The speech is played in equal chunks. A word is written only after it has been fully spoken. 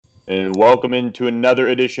And welcome into another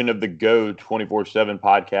edition of the Go 24/7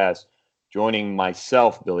 podcast. Joining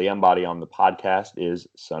myself, Billy Embody, on the podcast is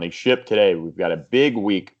Sonny Ship today. We've got a big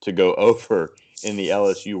week to go over in the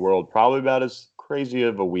LSU world, probably about as crazy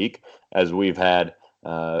of a week as we've had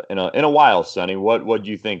in a while. Sonny, what do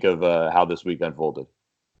you think of how this week unfolded?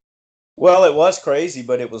 Well, it was crazy,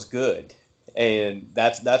 but it was good, and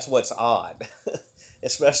that's what's odd,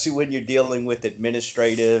 especially when you're dealing with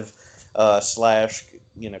administrative slash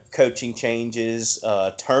coaching changes,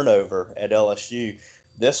 turnover at LSU.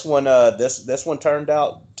 This one turned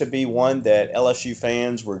out to be one that LSU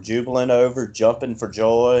fans were jubilant over, jumping for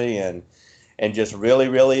joy, and just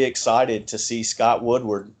really excited to see Scott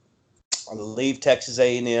Woodward leave Texas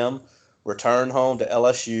A&M, return home to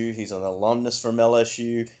LSU. He's an alumnus from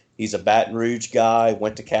LSU. He's a Baton Rouge guy,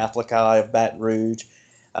 went to Catholic High of Baton Rouge.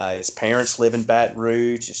 His parents live in Baton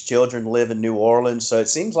Rouge. His children live in New Orleans. So it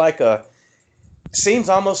seems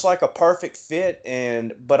almost like a perfect fit,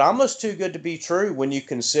 but almost too good to be true when you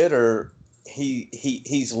consider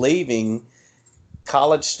he's leaving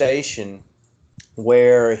College Station,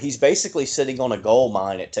 where he's basically sitting on a gold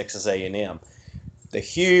mine at Texas A&M. The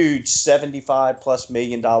huge $75+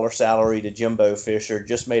 million salary to Jimbo Fisher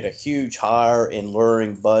just made a huge hire in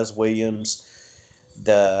luring Buzz Williams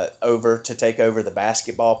to take over the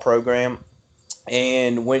basketball program.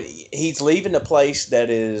 And when he's leaving a place that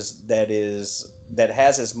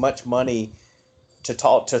has as much money to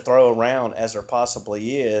throw around as there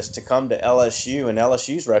possibly is, to come to LSU, and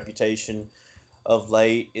LSU's reputation of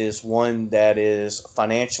late is one that is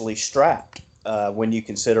financially strapped. When you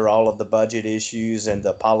consider all of the budget issues and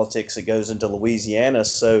the politics that goes into Louisiana.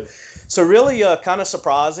 So really kind of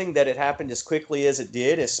surprising that it happened as quickly as it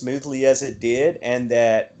did, as smoothly as it did, and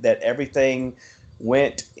that everything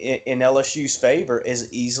went in LSU's favor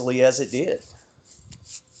as easily as it did.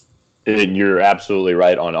 And you're absolutely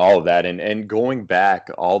right on all of that. And going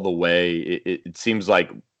back all the way, it seems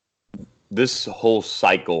like this whole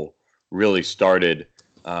cycle really started.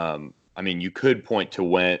 You could point to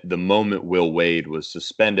when the moment Will Wade was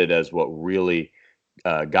suspended as what really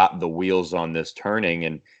got the wheels on this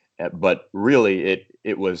turning, but really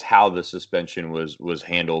it was how the suspension was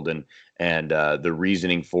handled and the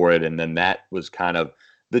reasoning for it, and then that was kind of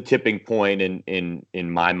the tipping point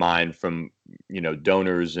in my mind from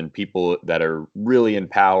donors and people that are really in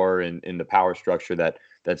power and in the power structure that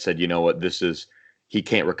said, you know what, he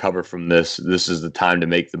can't recover from this. This is the time to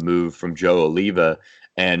make the move from Joe Alleva.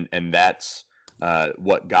 And that's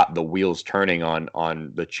what got the wheels turning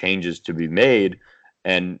on the changes to be made.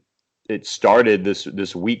 And it started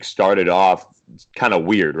this week started off kind of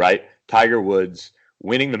weird, right? Tiger Woods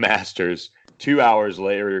winning the Masters. 2 hours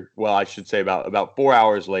later, well, I should say about 4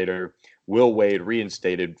 hours later, Will Wade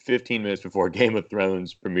reinstated 15 minutes before Game of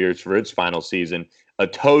Thrones premieres for its final season. A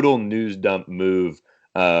total news dump move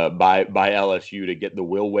by LSU to get the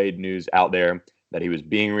Will Wade news out there that he was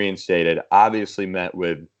being reinstated. Obviously met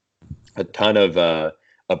with a ton of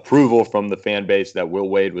approval from the fan base that Will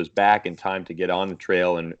Wade was back in time to get on the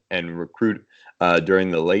trail and recruit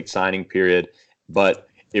during the late signing period. But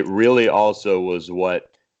it really also was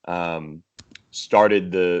what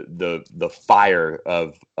started the fire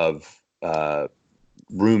of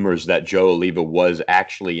rumors that Joe Alleva was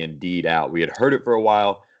actually indeed out. We had heard it for a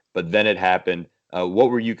while, but then it happened. What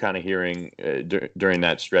were you kind of hearing during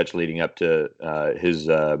that stretch leading up to his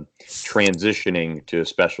transitioning to a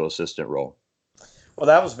special assistant role? Well,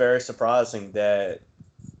 that was very surprising that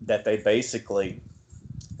they basically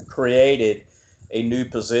created a new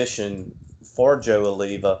position for Joe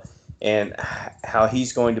Alleva, and how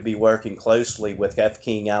he's going to be working closely with F.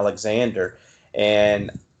 King Alexander.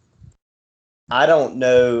 And I don't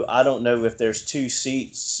know if there's two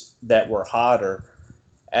seats that were hotter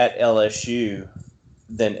at LSU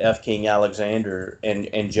than F. King Alexander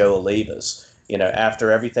and Joe Alleva's.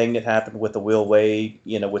 After everything that happened with the Will Wade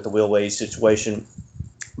situation,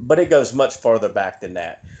 but it goes much farther back than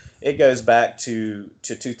that. It goes back to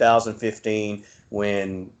 2015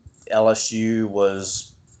 when LSU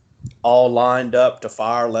was all lined up to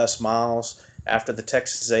fire Les Miles after the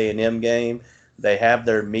Texas A&M game. They have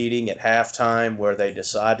their meeting at halftime where they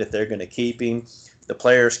decide that they're going to keep him. The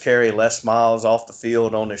players carry Les Miles off the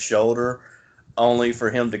field on his shoulder, only for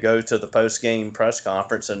him to go to the post-game press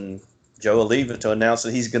conference and Joe Alleva to announce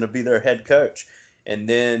that he's going to be their head coach. And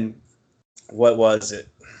then, what was it?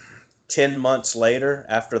 10 months later,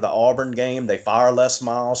 after the Auburn game, they fire Les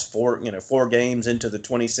Miles 4 games into the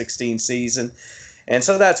 2016 season. And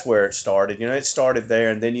so that's where it started. It started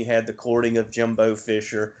there, and then you had the courting of Jimbo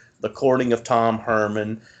Fisher, the courting of Tom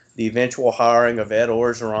Herman, the eventual hiring of Ed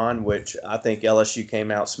Orgeron, which I think LSU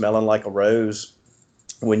came out smelling like a rose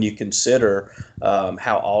when you consider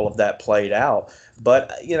how all of that played out.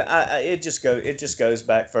 But it just goes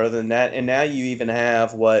back further than that. And now you even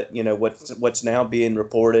have what's now being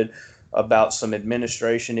reported about some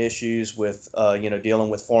administration issues with dealing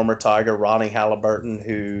with former Tiger Ronnie Halliburton,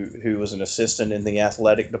 who was an assistant in the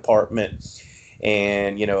athletic department,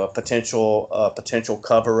 and a potential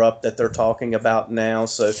cover up that they're talking about now.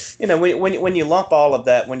 So when you lump all of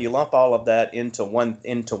that into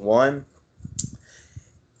one,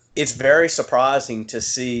 it's very surprising to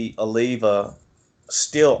see Oliva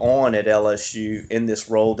still on at LSU in this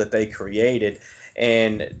role that they created,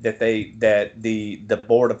 and that the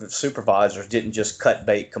board of supervisors didn't just cut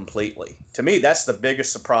bait completely. To me, that's the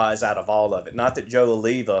biggest surprise out of all of it. Not that Joe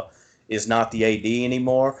Oliva is not the AD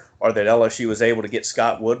anymore, or that LSU was able to get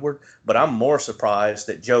Scott Woodward, but I'm more surprised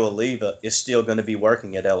that Joe Oliva is still going to be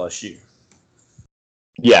working at LSU.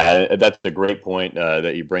 Yeah, that's a great point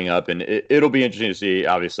that you bring up, and it'll be interesting to see,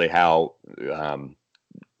 obviously, how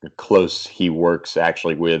close he works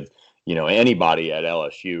actually with anybody at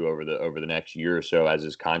LSU over the next year or so as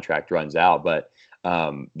his contract runs out. But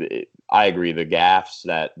I agree, the gaffes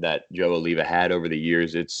that Joe Oliva had over the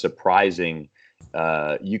years, it's surprising.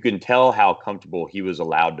 You can tell how comfortable he was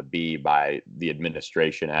allowed to be by the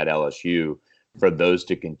administration at LSU for those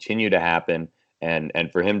to continue to happen.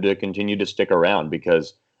 And for him to continue to stick around,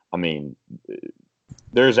 because, I mean,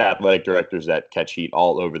 there's athletic directors that catch heat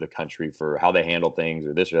all over the country for how they handle things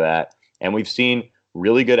or this or that. And we've seen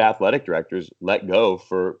really good athletic directors let go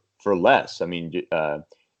for less. I mean,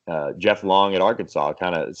 Jeff Long at Arkansas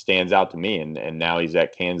kind of stands out to me, and now he's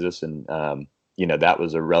at Kansas, and that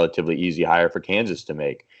was a relatively easy hire for Kansas to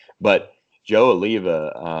make. But Joe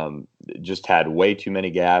Oliva just had way too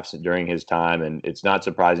many gaffes during his time, and it's not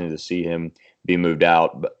surprising to see him be moved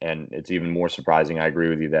out. And it's even more surprising, I agree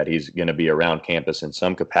with you, that he's going to be around campus in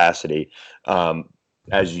some capacity.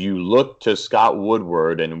 As you look to Scott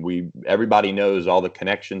Woodward, and everybody knows all the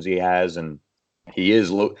connections he has, and he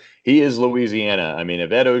is Louisiana. I mean,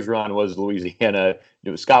 if Ed Orgeron was Louisiana,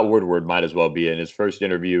 Scott Woodward might as well be. In his first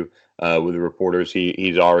interview with the reporters,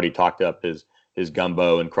 he's already talked up his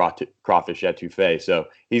gumbo and crawfish etouffee. So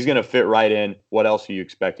he's going to fit right in. What else are you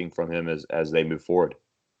expecting from him as they move forward?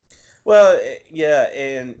 Well, yeah,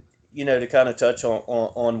 and to kind of touch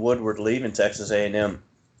on Woodward leaving Texas A&M,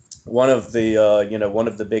 one of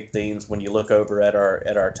the big themes when you look over at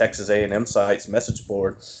our Texas A&M site's message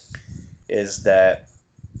board is that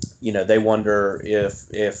they wonder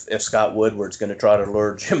if Scott Woodward's going to try to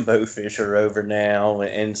lure Jimbo Fisher over now,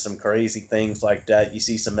 and some crazy things like that. You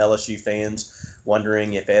see some LSU fans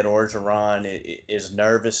wondering if Ed Orgeron is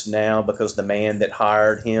nervous now because the man that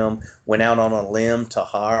hired him went out on a limb to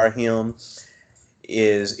hire him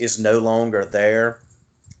is no longer there.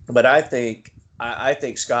 But I think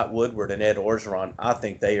Scott Woodward and Ed Orgeron, I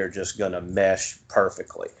think they are just going to mesh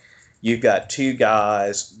perfectly. You've got two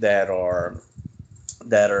guys that are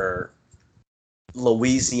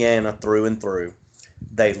Louisiana through and through.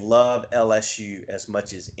 They love LSU as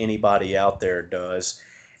much as anybody out there does.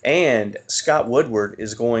 And Scott Woodward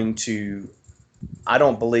is going to, I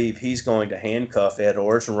don't believe he's going to handcuff Ed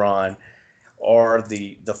Orgeron or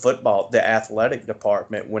the athletic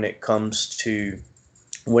department when it comes to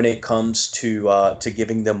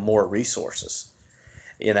giving them more resources.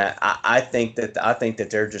 I think that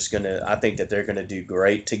they're gonna do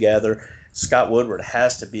great together. Scott Woodward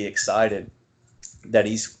has to be excited that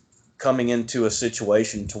he's coming into a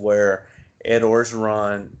situation to where Ed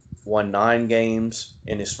Orgeron won 9 games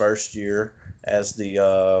in his first year as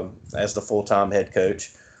the full-time head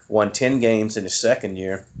coach, won 10 games in his second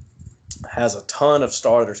year, has a ton of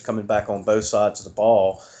starters coming back on both sides of the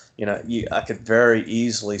ball. I could very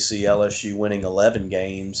easily see LSU winning 11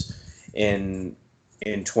 games in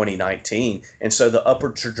 2019, and so the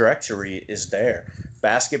upward trajectory is there.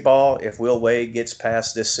 Basketball, if Will Wade gets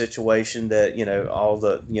past this situation, that all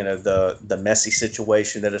the messy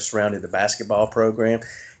situation that has surrounded the basketball program,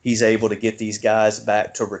 he's able to get these guys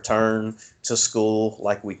back to return to school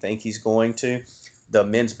like we think he's going to. The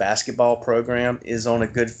men's basketball program is on a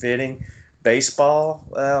good footing. Baseball,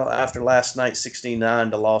 well, after last night's 16-9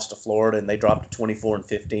 to loss to Florida, and they dropped to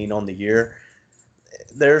 24-15 on the year,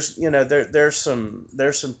 there's some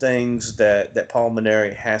things that Paul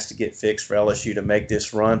Mainieri has to get fixed for LSU to make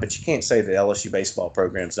this run, but you can't say the LSU baseball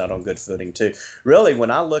program's not on good footing too. Really, when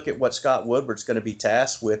I look at what Scott Woodward's going to be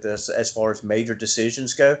tasked with as far as major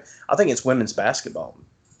decisions go, I think it's women's basketball.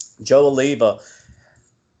 Joe Oliva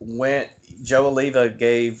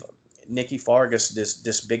gave Nikki Fargas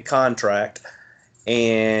this big contract,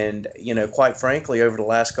 And, quite frankly, over the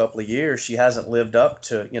last couple of years, she hasn't lived up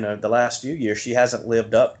to, the last few years, she hasn't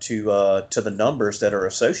lived up to the numbers that are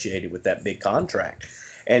associated with that big contract.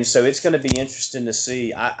 And so it's going to be interesting to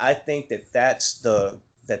see. I think that's the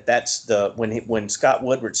when Scott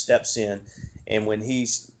Woodward steps in and when he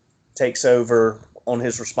takes over on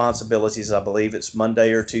his responsibilities, I believe it's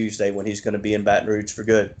Monday or Tuesday when he's going to be in Baton Rouge for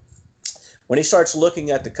good. When he starts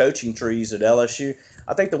looking at the coaching trees at LSU,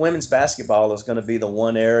 I think the women's basketball is going to be the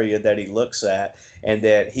one area that he looks at, and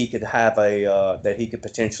that he could have that he could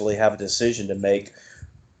potentially have a decision to make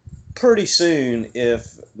pretty soon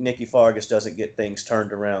if Nikki Fargas doesn't get things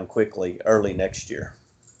turned around quickly early next year.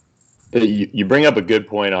 You bring up a good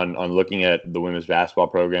point on looking at the women's basketball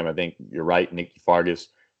program. I think you're right. Nikki Fargas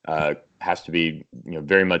has to be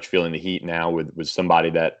very much feeling the heat now with somebody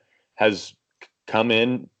that has come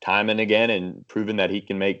in time and again and proven that he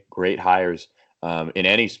can make great hires in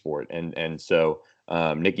any sport. And so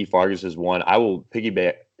Nikki Fargas is one. I will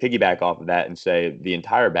piggyback off of that and say the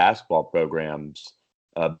entire basketball programs,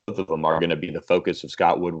 both of them are going to be the focus of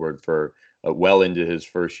Scott Woodward for well into his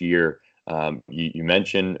first year. You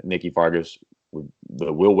mentioned Nikki Fargas.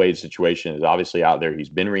 The Will Wade situation is obviously out there. He's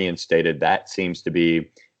been reinstated. That seems to be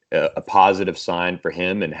a positive sign for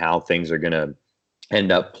him and how things are going to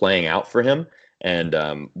end up playing out for him. And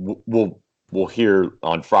we'll hear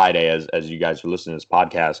on Friday, as you guys are listening to this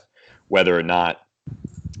podcast, whether or not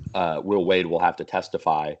Will Wade will have to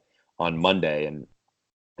testify on Monday. And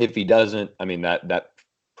if he doesn't, I mean that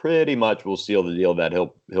pretty much will seal the deal that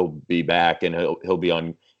he'll be back and he'll be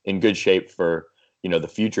in good shape for the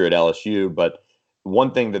future at LSU. But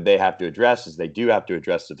one thing that they have to address is they do have to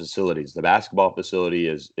address the facilities. The basketball facility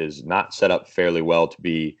is not set up fairly well to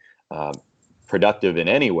be productive in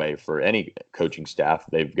any way for any coaching staff.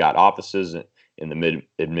 They've got offices in the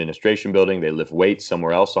mid-administration building. They lift weights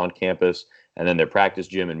somewhere else on campus. And then their practice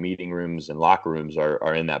gym and meeting rooms and locker rooms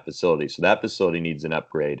are in that facility. So that facility needs an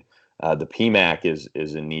upgrade. The PMAC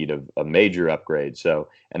is in need of a major upgrade. So,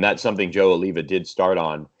 and that's something Joe Alleva did start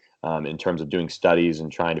on in terms of doing studies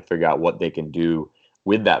and trying to figure out what they can do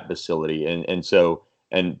with that facility.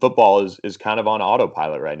 And football is kind of on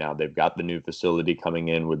autopilot right now. They've got the new facility coming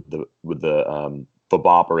in with the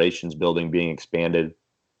football operations building being expanded.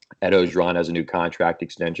 Ed Orgeron has a new contract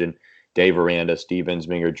extension. Dave Aranda, Steve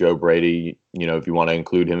Ensminger, Joe Brady, if you want to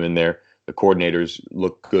include him in there. The coordinators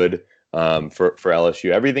look good for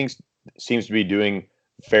LSU. Everything seems to be doing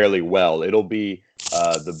fairly well. It'll be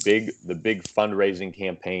the big fundraising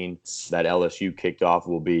campaign that LSU kicked off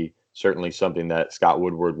will be certainly something that Scott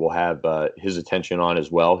Woodward will have his attention on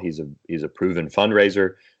as well. He's a proven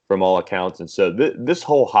fundraiser from all accounts. And so this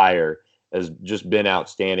whole hire has just been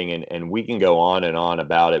outstanding, and we can go on and on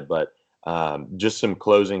about it, but just some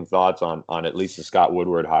closing thoughts on at least the Scott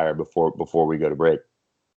Woodward hire before we go to break.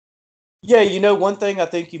 Yeah, one thing I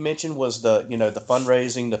think you mentioned was the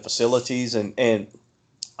fundraising, the facilities, and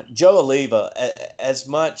Joe Alleva, as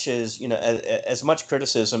much as much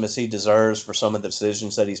criticism as he deserves for some of the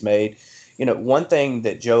decisions that he's made, one thing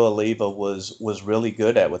that Joe Alleva was really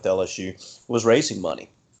good at with LSU was raising money.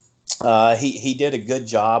 He did a good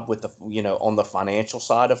job with on the financial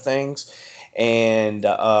side of things, and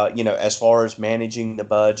as far as managing the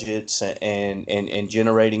budgets and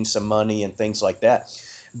generating some money and things like that.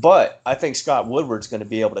 But I think Scott Woodward's going to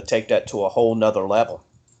be able to take that to a whole nother level.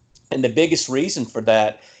 And the biggest reason for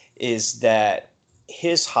that is that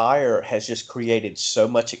his hire has just created so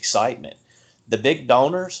much excitement. The big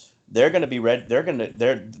donors, they're going to be ready. They're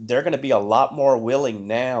going to be a lot more willing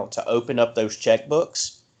now to open up those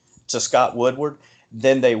checkbooks to Scott Woodward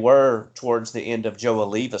than they were towards the end of Joe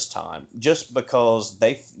Alleva's time, just because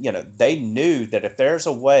they knew that if there's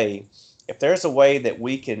a way that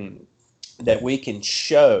we can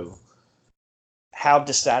show how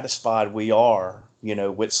dissatisfied we are,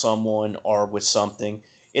 with someone or with something,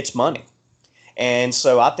 it's money. And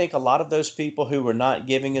so I think a lot of those people who were not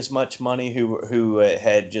giving as much money, who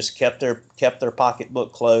had just kept their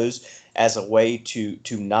pocketbook closed as a way to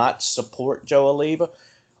not support Joe Alleva,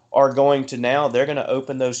 are going to now, they're going to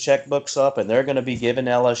open those checkbooks up and they're going to be giving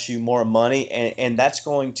LSU more money. And that's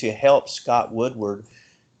going to help Scott Woodward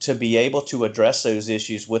to be able to address those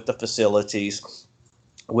issues with the facilities,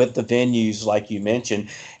 with the venues, like you mentioned,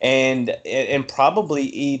 and probably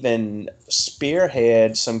even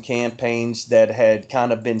spearhead some campaigns that had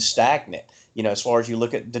kind of been stagnant. As far as you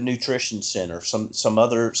look at the nutrition center, some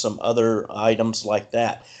other items like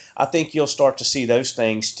that. I think you'll start to see those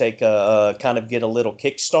things take a kind of get a little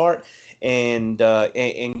kickstart and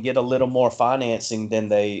get a little more financing than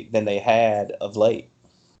they had of late.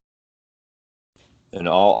 And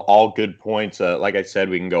all good points. Like I said,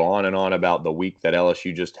 we can go on and on about the week that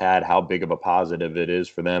LSU just had, how big of a positive it is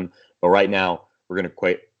for them. But right now, we're going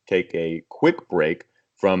to take a quick break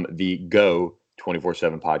from the Go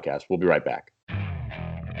 24/7 podcast. We'll be right back.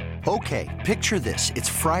 Okay, picture this. It's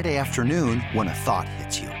Friday afternoon when a thought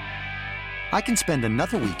hits you. I can spend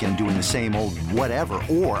another weekend doing the same old whatever,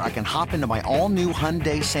 or I can hop into my all-new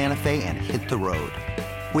Hyundai Santa Fe and hit the road.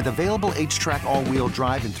 With available H-Track all-wheel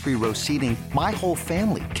drive and 3-row seating, my whole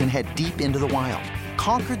family can head deep into the wild.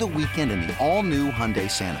 Conquer the weekend in the all-new Hyundai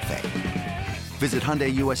Santa Fe. Visit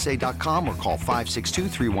HyundaiUSA.com or call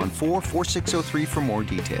 562-314-4603 for more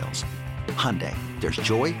details. Hyundai, there's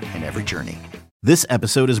joy in every journey. This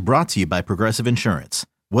episode is brought to you by Progressive Insurance.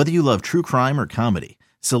 Whether you love true crime or comedy,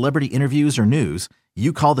 celebrity interviews or news,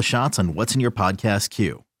 you call the shots on what's in your podcast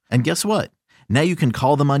queue. And guess what? Now you can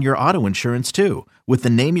call them on your auto insurance too with the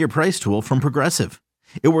Name Your Price tool from Progressive.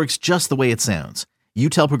 It works just the way it sounds. You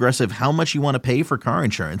tell Progressive how much you want to pay for car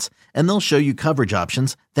insurance, and they'll show you coverage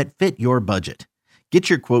options that fit your budget. Get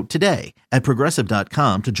your quote today at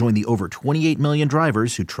Progressive.com to join the over 28 million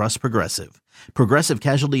drivers who trust Progressive. Progressive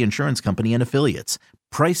Casualty Insurance Company and Affiliates.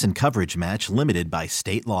 Price and coverage match limited by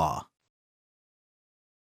state law.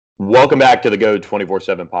 Welcome back to the Go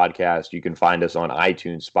 24/7 podcast. You can find us on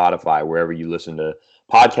iTunes, Spotify, wherever you listen to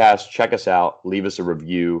podcasts. Check us out. Leave us a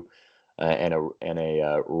review and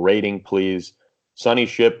a rating, please. Sonny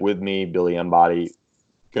Ship with me, Billy Embody.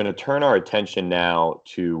 Going to turn our attention now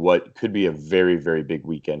to what could be a very, very big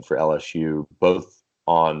weekend for LSU, both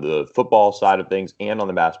on the football side of things and on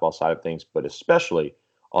the basketball side of things, but especially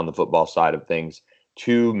on the football side of things.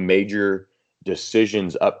 Two major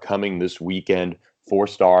decisions upcoming this weekend.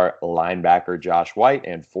 4-star linebacker Josh White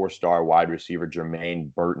and 4-star wide receiver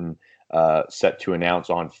Jermaine Burton set to announce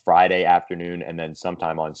on Friday afternoon and then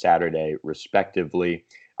sometime on Saturday, respectively.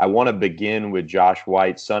 I want to begin with Josh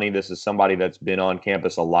White. Sonny, this is somebody that's been on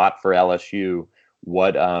campus a lot for LSU.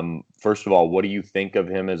 First of all, what do you think of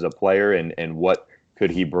him as a player, and what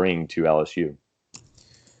could he bring to LSU?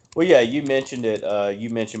 Well, yeah, you mentioned it. You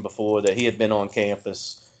mentioned before that he had been on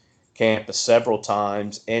campus several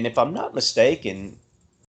times, and if I'm not mistaken,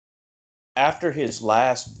 after his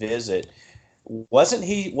last visit, wasn't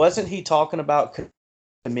he talking about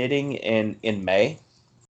committing in May?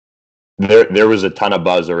 There was a ton of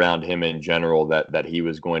buzz around him in general that he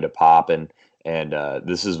was going to pop, and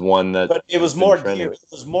this is one that. But it was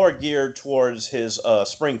more geared towards his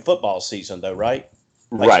spring football season, though, right?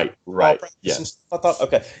 Like right. Yes. I thought,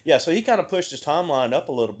 okay, yeah. So he kind of pushed his timeline up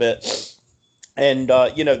a little bit, and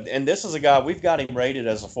and this is a guy we've got him rated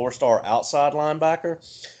as a 4-star outside linebacker,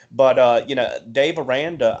 but Dave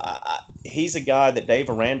Aranda, he's a guy that Dave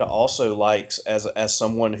Aranda also likes as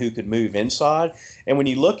someone who could move inside, and when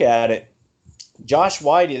you look at it, Josh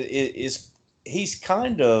White he's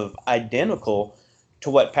kind of identical to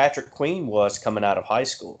what Patrick Queen was coming out of high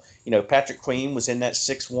school. Patrick Queen was in that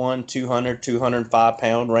 6'1", 200,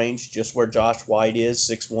 205-pound range, just where Josh White is,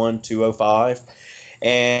 6'1", 205.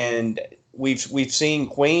 And we've seen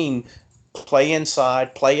Queen play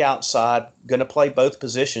inside, play outside, going to play both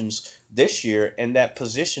positions this year. And that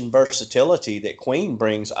position versatility that Queen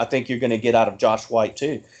brings, I think you're going to get out of Josh White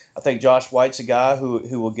too. I think Josh White's a guy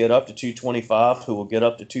who will get up to 225, who will get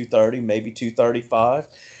up to 230, maybe 235,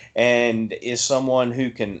 and is someone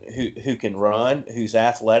who can run, who's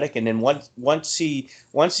athletic, and then once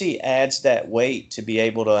he adds that weight to be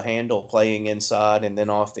able to handle playing inside and then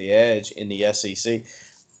off the edge in the SEC,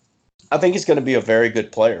 I think he's going to be a very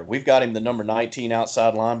good player. We've got him the number 19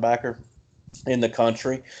 outside linebacker in the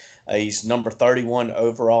country. He's number 31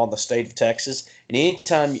 overall in the state of Texas. And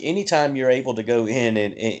anytime you're able to go in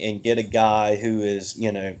and get a guy who is,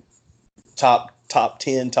 top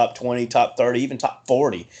 10, top 20, top 30, even top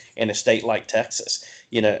 40 in a state like Texas,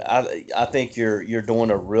 I think you're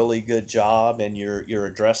doing a really good job, and you're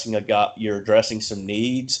addressing some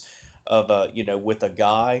needs of with a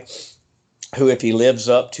guy who, if he lives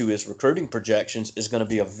up to his recruiting projections, is going to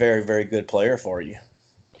be a very, very good player for you.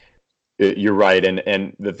 You're right,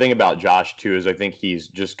 and the thing about Josh too is I think he's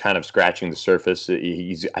just kind of scratching the surface.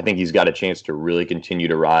 I think he's got a chance to really continue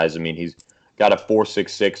to rise. I mean, he's got a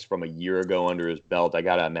 4.66 from a year ago under his belt. I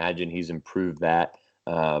got to imagine he's improved that,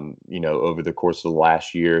 over the course of the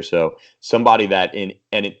last year. So somebody that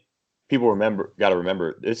people got to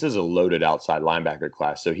remember, this is a loaded outside linebacker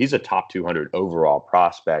class. So he's a top 200 overall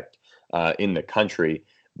prospect in the country,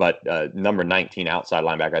 but number 19 outside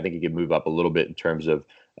linebacker. I think he could move up a little bit in terms of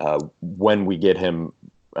when we get him,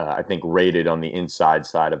 I think, rated on the inside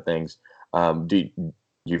side of things. Do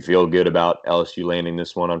you feel good about LSU landing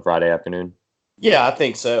this one on Friday afternoon? Yeah, I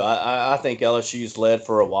think so. I think LSU's led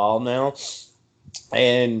for a while now.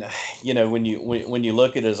 And when you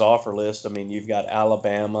look at his offer list, I mean, you've got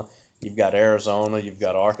Alabama, you've got Arizona, you've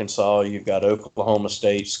got Arkansas, you've got Oklahoma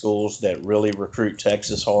State schools that really recruit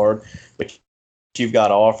Texas hard, but you've got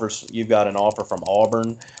offers. You've got an offer from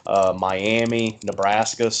Auburn, Miami,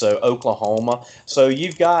 Nebraska, so Oklahoma. So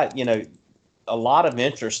you've got a lot of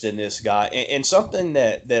interest in this guy, and something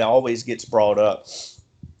that always gets brought up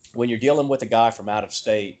when you're dealing with a guy from out of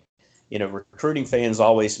state. Recruiting fans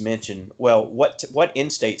always mention, well, what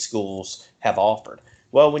in-state schools have offered.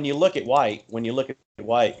 Well, when you look at White,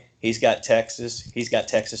 he's got Texas, he's got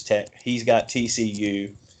Texas Tech, he's got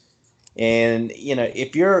TCU, and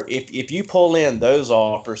if you pull in those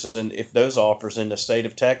offers, and if those offers in the state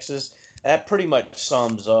of Texas, that pretty much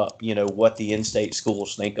sums up what the in-state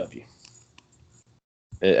schools think of you.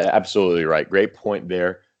 Absolutely right. Great point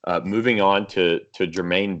there. Moving on to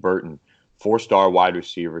Jermaine Burton. 4-star wide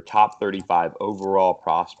receiver, top 35 overall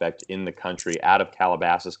prospect in the country, out of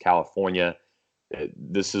Calabasas, California.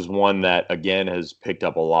 This is one that, again, has picked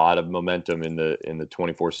up a lot of momentum in the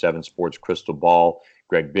 24/7 Sports crystal ball.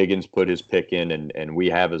 Greg Biggins put his pick in, and we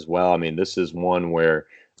have as well. I mean, this is one where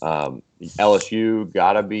LSU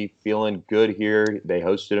got to be feeling good here. They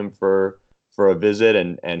hosted him for a visit,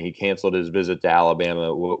 and he canceled his visit to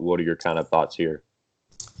Alabama. What are your kind of thoughts here?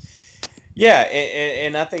 Yeah,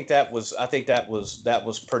 and I think that was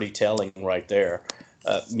pretty telling right there.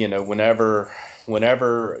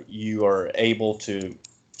 Whenever you are able to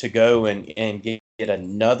go and get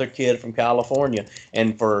another kid from California,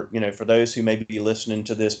 and for those who may be listening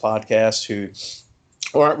to this podcast who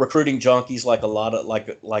aren't recruiting junkies like a lot of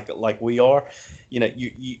like we are,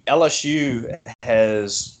 LSU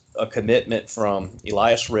has a commitment from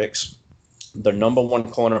Elias Ricks, the number one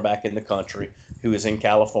cornerback in the country, who is in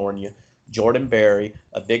California. Jordan Berry,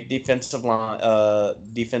 a big defensive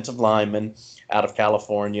lineman out of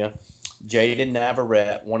California. Jaden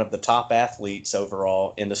Navarrete, one of the top athletes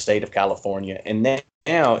overall in the state of California. And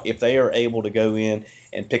now, if they are able to go in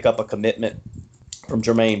and pick up a commitment from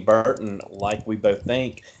Jermaine Burton, like we both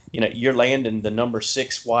think, you're landing the number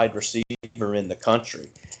 6 wide receiver in the country,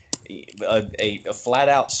 a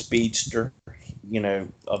flat-out speedster, a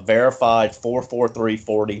verified 4.43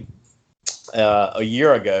 40 a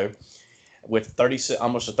year ago, with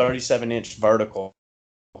almost a 37-inch vertical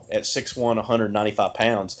at 6'1", 195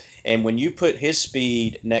 pounds. And when you put his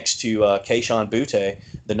speed next to Kayshon Boutte,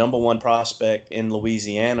 the number one prospect in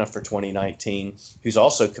Louisiana for 2019, who's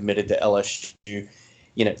also committed to LSU,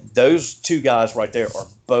 those two guys right there are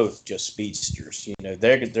both just speedsters.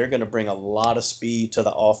 They're going to bring a lot of speed to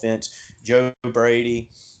the offense. Joe Brady,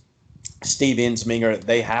 Steve Ensminger,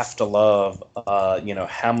 they have to love,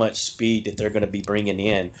 how much speed that they're going to be bringing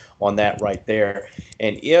in on that right there.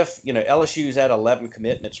 And if, LSU's at 11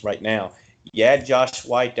 commitments right now, you add Josh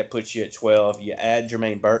White, that puts you at 12. You add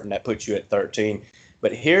Jermaine Burton, that puts you at 13.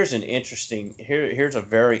 But here's a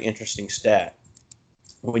very interesting stat.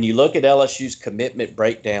 When you look at LSU's commitment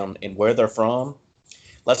breakdown and where they're from,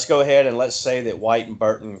 let's go ahead and let's say that White and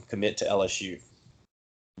Burton commit to LSU.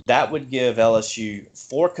 That would give LSU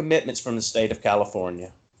 4 commitments from the state of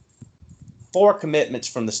California, 4 commitments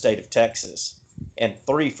from the state of Texas, and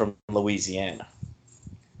 3 from Louisiana.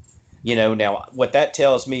 Now what that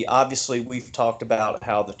tells me, obviously we've talked about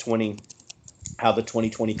how the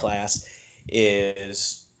 2020 class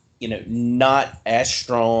is, not as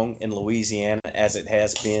strong in Louisiana as it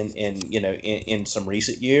has been in some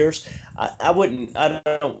recent years. I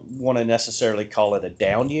don't want to necessarily call it a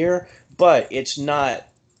down year, but it's not.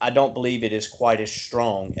 I don't believe it is quite as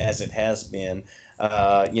strong as it has been,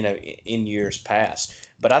 in years past.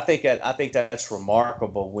 But I think that's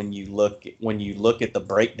remarkable when you look at the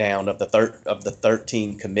breakdown of the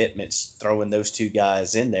 13 commitments, throwing those 2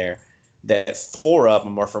 guys in there, that 4 of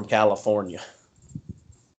them are from California.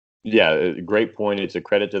 Yeah, great point. It's a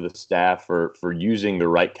credit to the staff for using the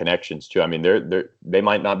right connections too. I mean, they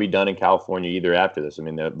might not be done in California either after this. I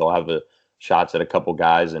mean, they'll have the shots at a couple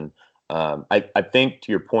guys, and I think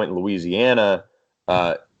to your point, Louisiana,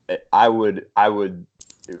 I don't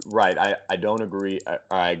agree.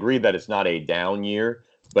 I agree that it's not a down year,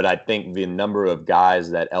 but I think the number of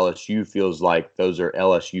guys that LSU feels like those are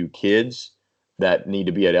LSU kids that need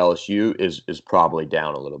to be at LSU is probably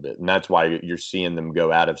down a little bit. And that's why you're seeing them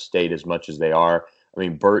go out of state as much as they are. I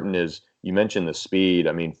mean, Burton you mentioned the speed.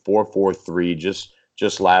 I mean, 4.43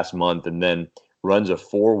 just last month, and then runs a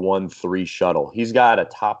 4.13 shuttle. He's got a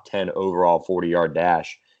top 10 overall 40-yard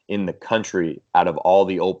dash in the country out of all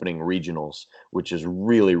the opening regionals, which is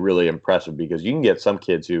really, really impressive, because you can get some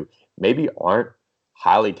kids who maybe aren't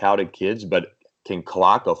highly touted kids, but can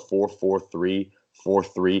clock a 4.43,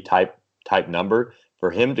 4.3 type number.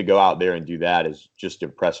 for him to go out there and do that is just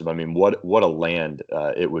impressive. I mean, what a land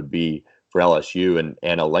it would be for LSU,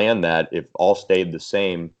 and a land that, if all stayed the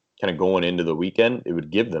same kind of going into the weekend, it would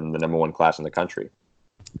give them the number one class in the country.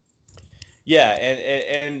 Yeah,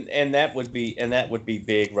 and that would be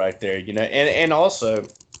big right there, and also,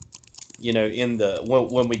 in the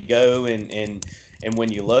when we go and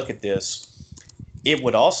when you look at this, it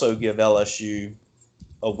would also give LSU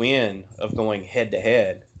a win of going head to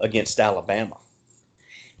head against Alabama.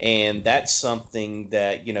 And that's something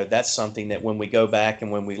that when we go back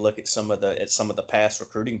and when we look at some of the past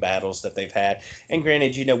recruiting battles that they've had, and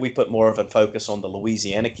granted, we put more of a focus on the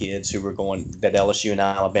Louisiana kids that LSU and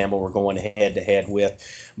Alabama were going head to head with,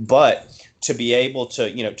 but to be able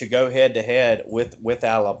to go head to head with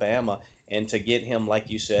Alabama and to get him, like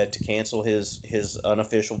you said, to cancel his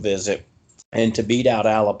unofficial visit and to beat out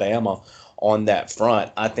Alabama on that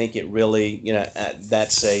front, I think it really,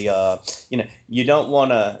 that's a, you don't want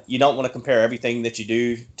to compare everything that you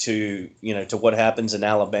do to what happens in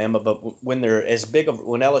Alabama. But when they're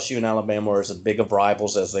when LSU and Alabama are as big of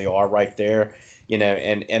rivals as they are right there,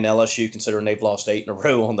 and LSU, considering they've lost 8 in a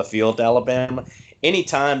row on the field to Alabama,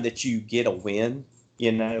 anytime that you get a win,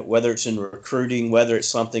 whether it's in recruiting, whether it's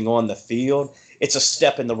something on the field, it's a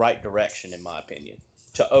step in the right direction, in my opinion,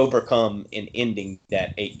 to overcome and ending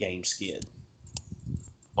that 8-game skid.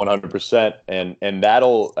 100%, and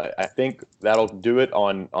I think that'll do it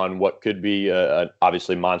on what could be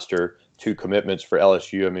obviously monster 2 commitments for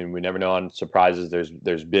LSU. I mean, we never know on surprises.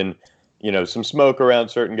 There's been some smoke around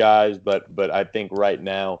certain guys, but I think right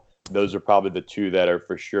now those are probably the 2 that are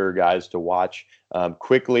for sure guys to watch.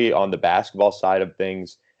 Quickly on the basketball side of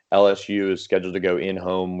things, LSU is scheduled to go in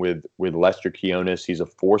home with Lester Quinones. He's a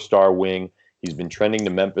 4-star wing. He's been trending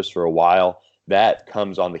to Memphis for a while. That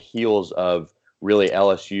comes on the heels of really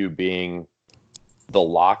LSU being the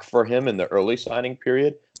lock for him in the early signing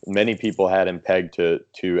period. Many people had him pegged to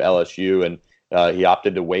LSU, and he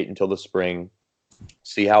opted to wait until the spring,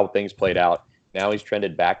 see how things played out. Now he's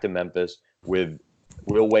trended back to Memphis with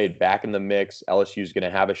Will Wade back in the mix. LSU's going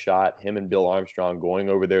to have a shot. Him and Bill Armstrong going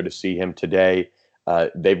over there to see him today.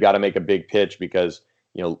 They've got to make a big pitch because,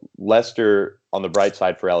 Lester, on the bright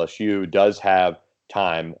side for LSU, does have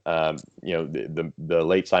time. The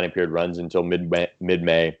late signing period runs until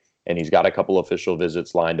mid-May, and he's got a couple official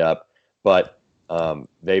visits lined up. But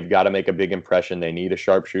they've got to make a big impression. They need a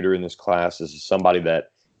sharpshooter in this class. This is somebody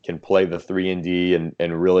that can play the 3-and-D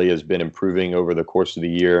and really has been improving over the course of the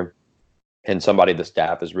year, and somebody the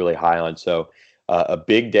staff is really high on. So a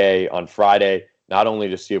big day on Friday, not only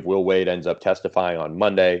to see if Will Wade ends up testifying on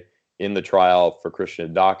Monday in the trial for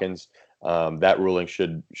Christian Dawkins. That ruling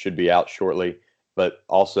should be out shortly. But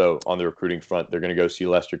also on the recruiting front, they're going to go see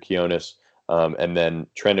Lester Quinones. And then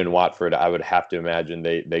Trendon Watford, I would have to imagine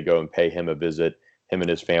they go and pay him a visit, him and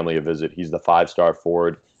his family a visit. He's the 5-star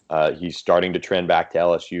forward. He's starting to trend back to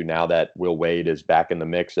LSU now that Will Wade is back in the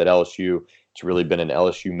mix at LSU. It's really been an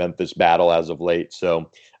LSU-Memphis battle as of late.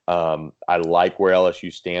 So I like where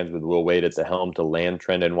LSU stands with Will Wade at the helm to land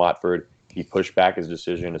Trendon Watford. He pushed back his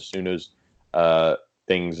decision as soon as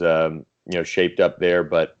things shaped up there.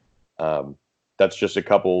 But that's just a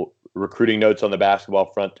couple recruiting notes on the basketball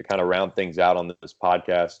front to kind of round things out on this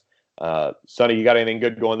podcast. Sonny, you got anything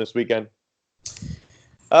good going this weekend?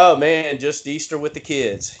 Oh man, just Easter with the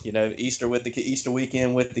kids. Easter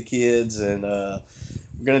weekend with the kids, and we're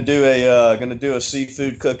gonna do a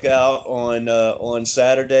seafood cookout on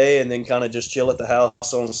Saturday, and then kind of just chill at the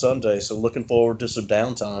house on Sunday. So looking forward to some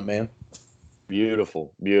downtime, man.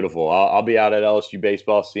 Beautiful. I'll be out at LSU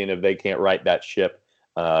baseball seeing if they can't right that ship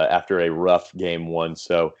after a rough game 1.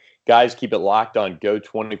 So guys, keep it locked on Go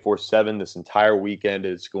 24/7. This entire weekend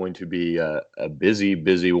is going to be a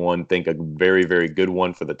busy one. Think a very, very good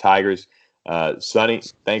one for the Tigers. Sonny,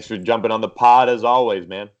 thanks for jumping on the pod as always,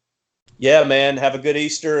 man. Yeah, man. Have a good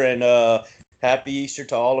Easter, and happy Easter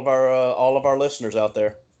to all of our listeners out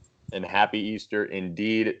there. And happy Easter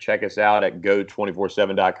indeed. Check us out at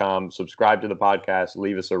go247.com. Subscribe to the podcast.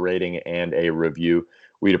 Leave us a rating and a review.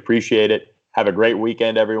 We'd appreciate it. Have a great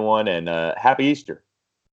weekend, everyone, and happy Easter.